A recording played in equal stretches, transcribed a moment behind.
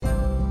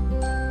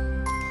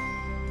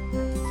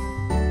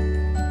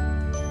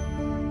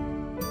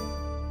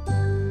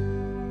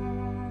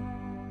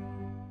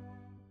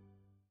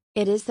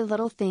It is the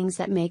little things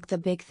that make the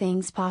big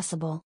things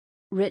possible.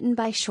 Written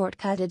by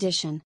Shortcut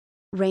Edition.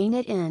 Rein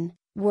it in,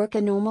 work a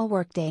normal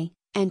workday,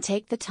 and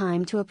take the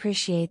time to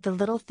appreciate the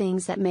little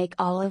things that make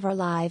all of our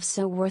lives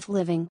so worth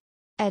living.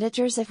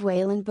 Editors of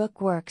Wayland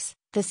Bookworks,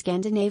 the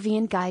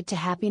Scandinavian Guide to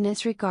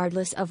Happiness.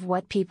 Regardless of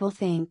what people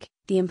think,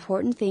 the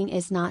important thing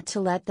is not to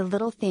let the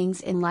little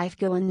things in life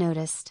go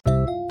unnoticed.